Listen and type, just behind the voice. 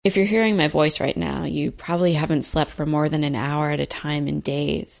If you're hearing my voice right now, you probably haven't slept for more than an hour at a time in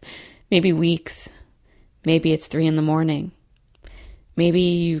days, maybe weeks. Maybe it's 3 a.m. Maybe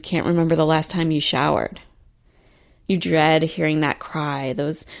you can't remember the last time you showered. You dread hearing that cry,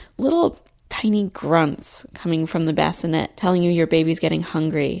 those little tiny grunts coming from the bassinet telling you your baby's getting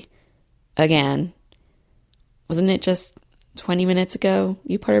hungry again. Wasn't it just 20 minutes ago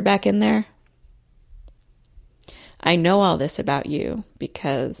you put her back in there? I know all this about you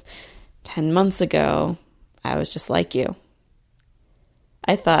because 10 months ago, I was just like you.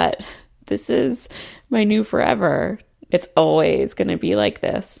 I thought, this is my new forever. It's always going to be like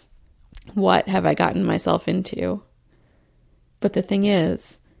this. What have I gotten myself into? But the thing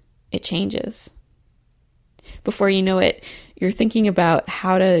is, it changes. Before you know it, you're thinking about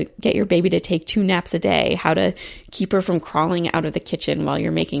how to get your baby to take 2 naps a day, how to keep her from crawling out of the kitchen while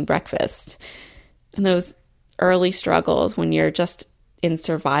you're making breakfast. And those early struggles when you're just in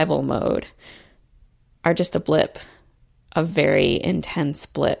survival mode are just a blip, a very intense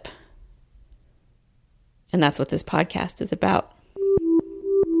blip. And that's what this podcast is about.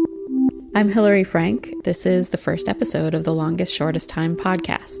 I'm Hillary Frank. This is the first episode of the Longest Shortest Time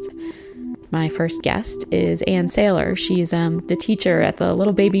podcast. My first guest is Ann Saylor. She's the teacher at the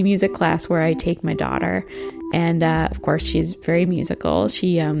little baby music class where I take my daughter. And of course, she's very musical.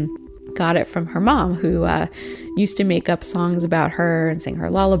 She got it from her mom, who used to make up songs about her and sing her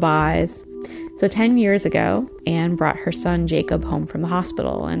lullabies. So 10 years ago, Anne brought her son Jacob home from the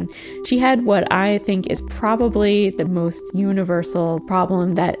hospital, and she had what I think is probably the most universal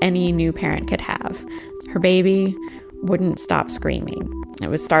problem that any new parent could have. Her baby wouldn't stop screaming. It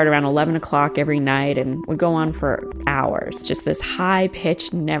would start around 11 o'clock every night and would go on for hours, just this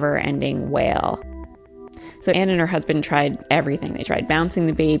high-pitched, never-ending wail. So Anne and her husband tried everything. They tried bouncing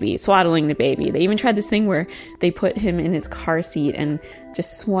the baby, swaddling the baby. They even tried this thing where they put him in his car seat and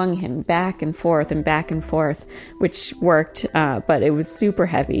just swung him back and forth, which worked, but it was super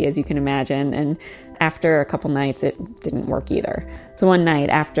heavy, as you can imagine. And after a couple nights, it didn't work either. So one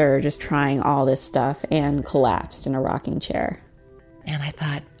night, after just trying all this stuff, Anne collapsed in a rocking chair. And I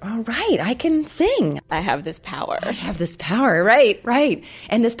thought, all right, I can sing. I have this power. Right.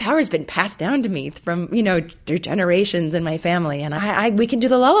 And this power has been passed down to me from, through generations in my family. And we can do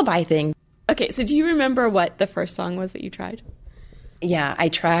the lullaby thing. Okay, so do you remember what the first song was that you tried? Yeah, I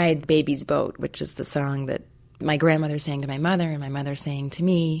tried Baby's Boat, which is the song that my grandmother sang to my mother and my mother sang to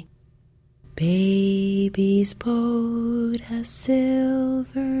me. Baby's boat has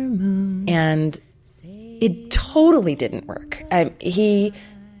silver moon. And it totally didn't work. He,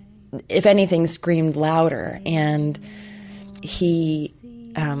 if anything, screamed louder, and he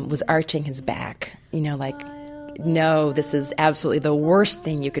was arching his back, no, this is absolutely the worst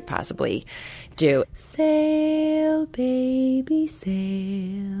thing you could possibly do. Sail, baby,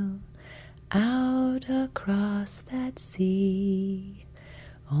 sail, out across that sea.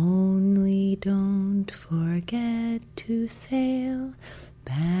 Only don't forget to sail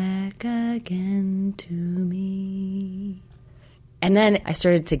back again to me. And then I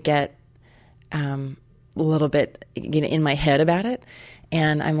started to get a little bit in my head about it.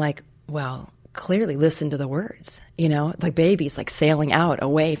 And I'm like, well, clearly listen to the words. Like baby's like sailing out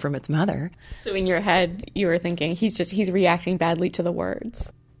away from its mother. So in your head, you were thinking, he's reacting badly to the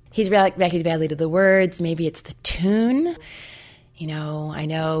words. He's reacting badly to the words. Maybe it's the tune. I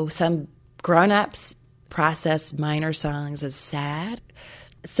know some grown-ups process minor songs as sad.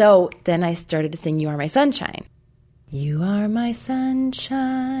 So then I started to sing You Are My Sunshine. You are my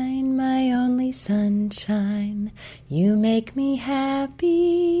sunshine, my only sunshine. You make me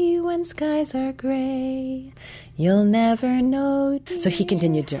happy when skies are gray. You'll never know. So he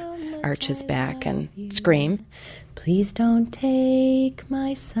continued to arch his back and scream. Please don't take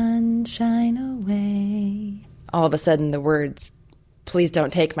my sunshine away. All of a sudden the words, please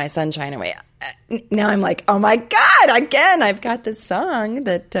don't take my sunshine away. Now I'm like, oh my God, again, I've got this song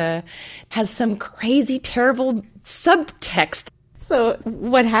that has some crazy, terrible subtext. So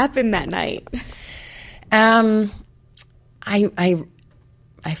what happened that night? I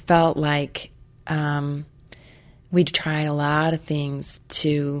felt like we'd tried a lot of things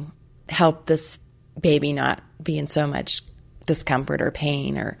to help this baby not be in so much discomfort or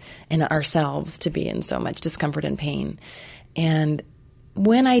pain, and ourselves to be in so much discomfort and pain. And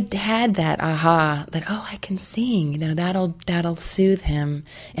when I had that aha, that, I can sing, that'll soothe him,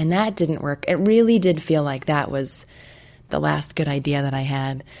 and that didn't work. It really did feel like that was the last good idea that I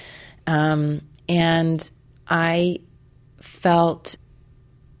had. And I felt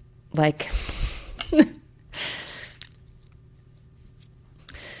like,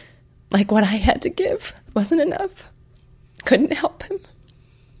 like what I had to give wasn't enough. Couldn't help him.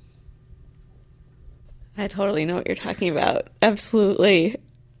 I totally know what you're talking about. Absolutely.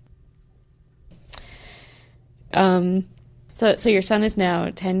 So your son is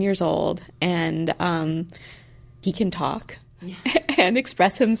now 10 years old, and he can talk and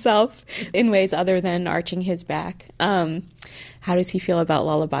express himself in ways other than arching his back. How does he feel about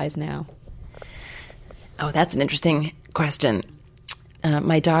lullabies now? Oh, that's an interesting question.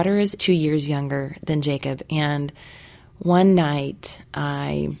 My daughter is 2 years younger than Jacob, and one night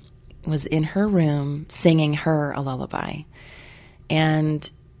I was in her room singing her a lullaby, and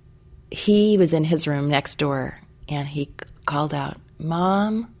he was in his room next door, and he called out,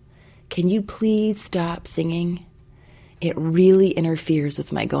 "Mom, can you please stop singing? It really interferes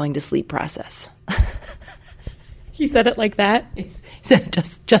with my going to sleep process." He said it like that? He said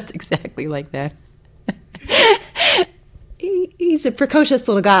just exactly like that. He's a precocious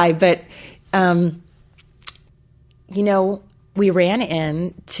little guy, but, we ran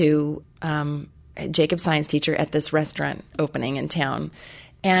into Jacob's science teacher at this restaurant opening in town,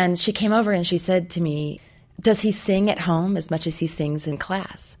 and she came over and she said to me, "Does he sing at home as much as he sings in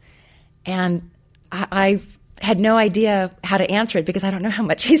class?" And I had no idea how to answer it because I don't know how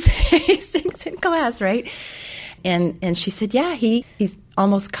much he sings in class, right? And she said, yeah, he's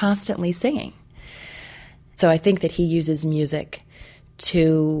almost constantly singing. So I think that he uses music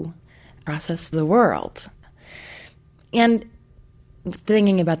to process the world. And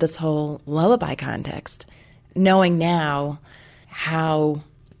thinking about this whole lullaby context, knowing now how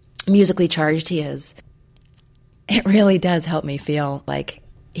musically charged he is, it really does help me feel like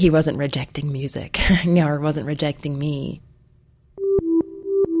he wasn't rejecting music, or wasn't rejecting me.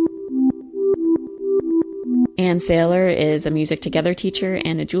 Ann Saylor is a Music Together teacher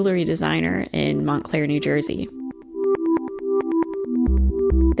and a jewelry designer in Montclair, New Jersey.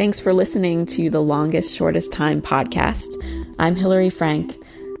 Thanks for listening to the Longest Shortest Time podcast. I'm Hillary Frank.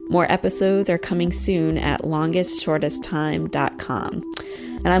 More episodes are coming soon at longestshortesttime.com.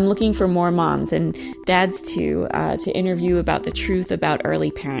 And I'm looking for more moms and dads too, to interview about the truth about early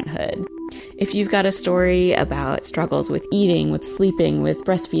parenthood. If you've got a story about struggles with eating, with sleeping, with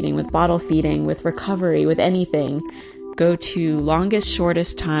breastfeeding, with bottle feeding, with recovery, with anything, go to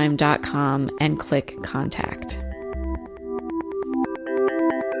longestshortesttime.com and click contact.